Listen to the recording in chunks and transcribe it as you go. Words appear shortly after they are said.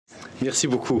Merci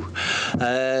beaucoup.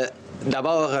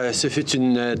 D'abord, ce fut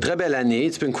une très belle année.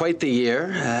 It's been quite the year.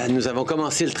 Nous avons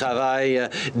commencé le travail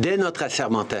dès notre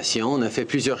assermentation. On a fait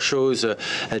plusieurs choses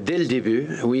dès le début.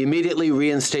 We immediately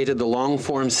reinstated the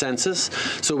long-form census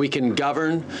so we can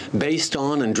govern based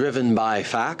on and driven by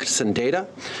facts and data.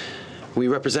 We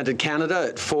represented Canada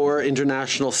at 4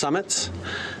 international summits.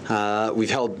 We've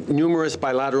held numerous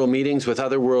bilateral meetings with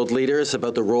other world leaders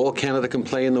about the role Canada can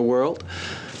play in the world.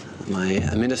 My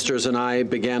ministers and I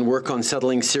began work on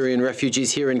settling Syrian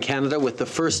refugees here in Canada with the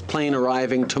first plane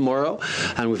arriving tomorrow,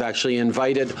 and we've actually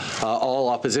invited all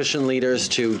opposition leaders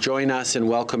to join us in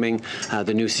welcoming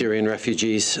the new Syrian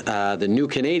refugees, the new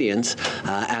Canadians,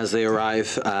 as they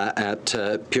arrive at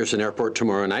Pearson Airport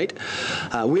tomorrow night.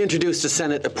 We introduced a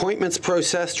Senate appointments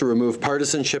process to remove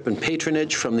partisanship and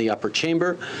patronage from the upper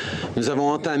chamber. Nous avons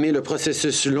entamé le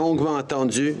processus longuement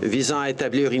attendu visant à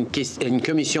établir une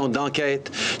commission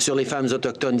d'enquête sur les femmes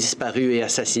autochtones disparues et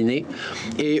assassinées.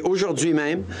 Et aujourd'hui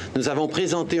même, nous avons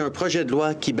présenté un projet de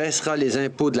loi qui baissera les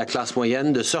impôts de la classe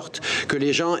moyenne de sorte que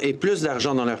les gens aient plus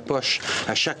d'argent dans leur poche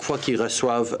à chaque fois qu'ils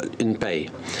reçoivent une paye.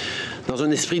 Dans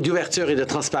un esprit d'ouverture et de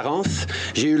transparence,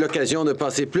 j'ai eu l'occasion de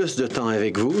passer plus de temps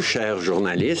avec vous, chers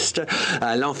journalistes,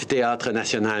 à l'amphithéâtre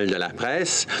national de la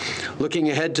presse. Looking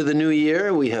ahead to the new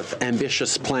year, we have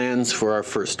ambitious plans for our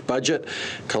first budget,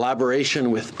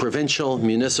 collaboration with provincial,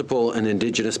 municipal, and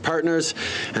Indigenous partners,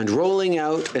 and rolling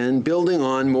out and building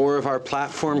on more of our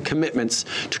platform commitments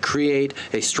to create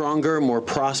a stronger, more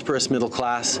prosperous middle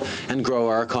class and grow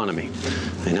our economy.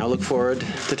 I now look forward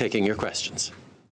to taking your questions.